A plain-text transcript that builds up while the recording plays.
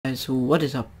guys, what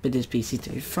is up? It is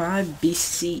BC35,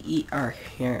 BCER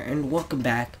here, and welcome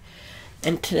back.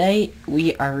 And today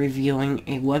we are reviewing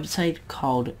a website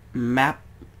called MCMapspot.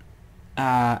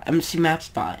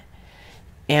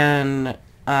 And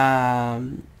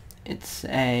it's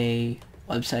a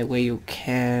website where you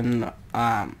can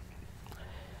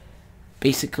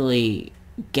basically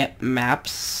get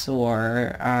maps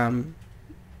or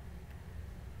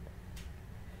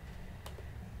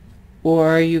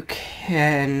you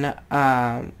can,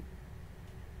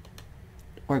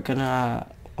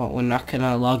 we're not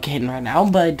gonna log in right now,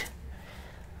 but,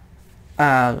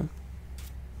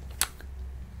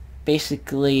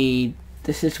 basically,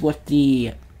 this is what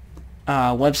the,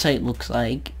 website looks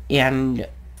like, and,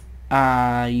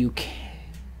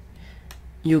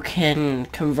 you can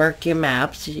convert your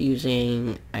maps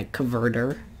using a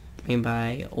converter made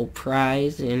by Old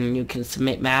Prize, and you can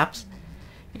submit maps.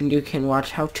 And you can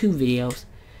watch how-to videos,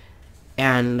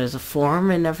 and there's a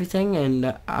forum and everything, and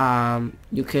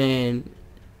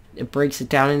it breaks it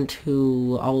down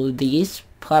into all of these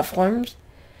platforms,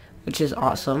 which is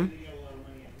awesome.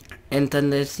 And then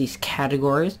there's these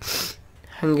categories: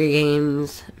 Hunger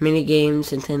Games, mini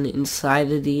games, and then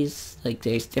inside of these, like,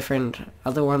 there's different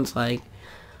other ones like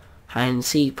hide and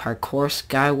seek, parkour,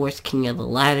 Skywars, King of the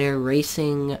Ladder,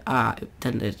 racing.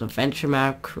 Then there's adventure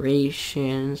map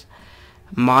creations,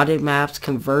 modded maps,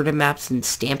 converted maps, and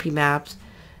stampy maps.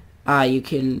 You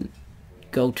can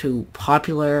go to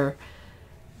popular.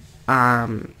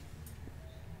 We're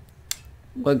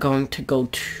going to go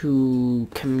to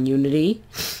community.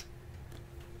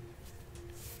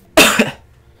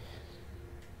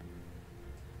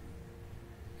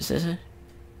 Is this it?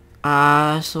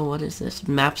 So what is this?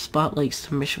 MapSpot, like,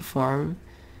 submission form.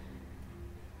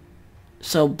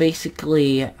 So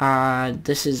basically,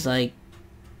 this is like,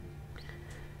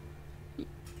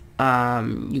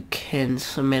 you can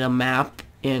submit a map,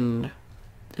 and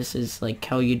this is like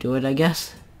how you do it, I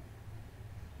guess.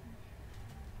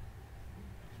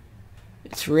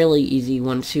 It's really easy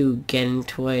once you get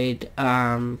into it.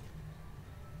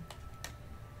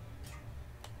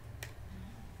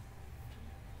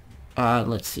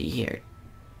 Let's see here.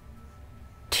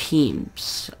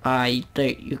 Teams.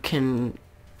 You can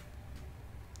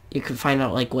find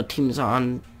out, like, what teams are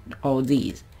on all of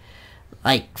these.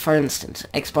 Like, for instance,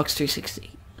 Xbox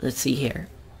 360. Let's see here.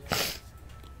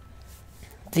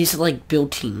 These are, like,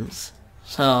 build teams.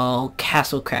 So,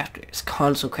 Castle Crafters,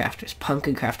 Console Crafters,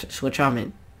 Pumpkin Crafters, which I'm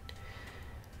in.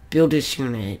 Builders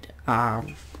Unit.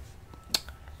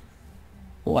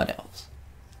 What else?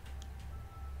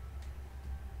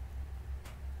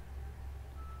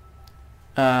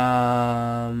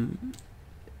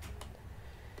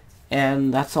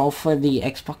 And that's all for the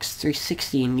Xbox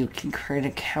 360, and you can create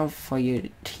an account for your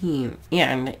team.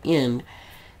 And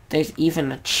there's even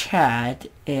a chat,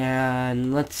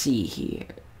 and let's see here.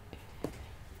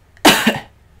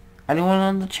 Anyone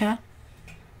on the chat?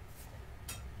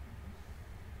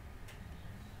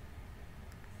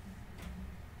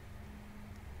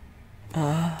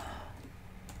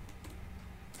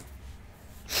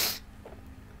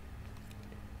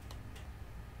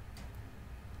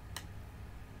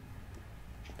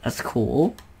 That's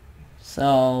cool.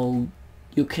 So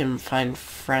you can find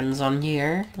friends on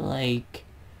here, like,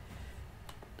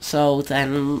 so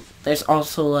then there's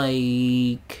also,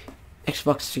 like,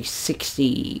 Xbox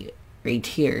 360 right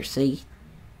here. See,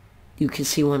 you can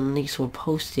see when these were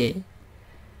posted.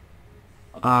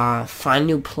 Find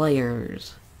new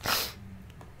players.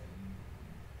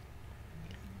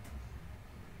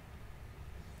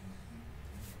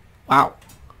 Wow,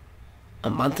 a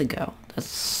month ago.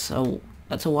 That's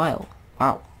a while.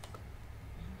 Wow.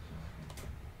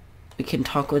 We can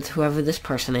talk with whoever this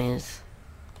person is.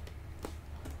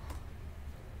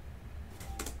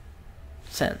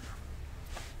 Send.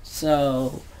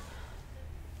 So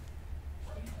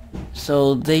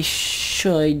they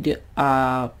should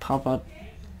pop up.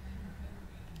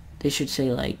 They should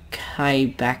say, like, hi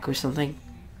back or something.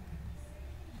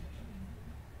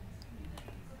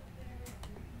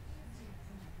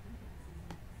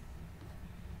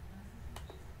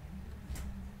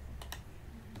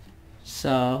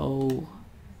 So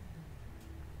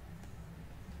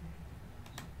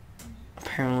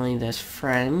apparently there's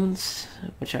friends,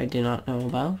 which I did not know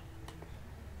about.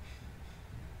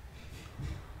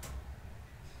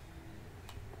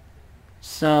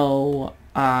 So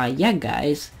yeah,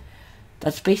 guys,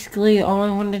 that's basically all I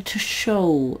wanted to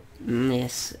show in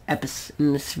this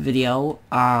video.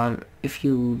 If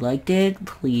you liked it,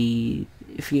 please,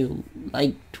 if you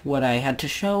liked what I had to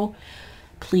show,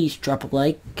 please drop a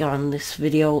like on this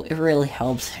video. It really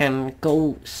helps. And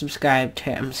go subscribe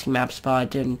to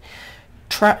MCMapspot and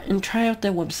try out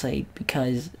their website,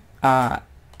 because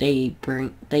they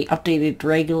update it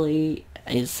regularly.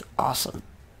 Is awesome.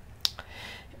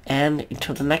 And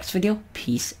until the next video,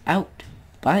 peace out.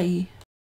 Bye.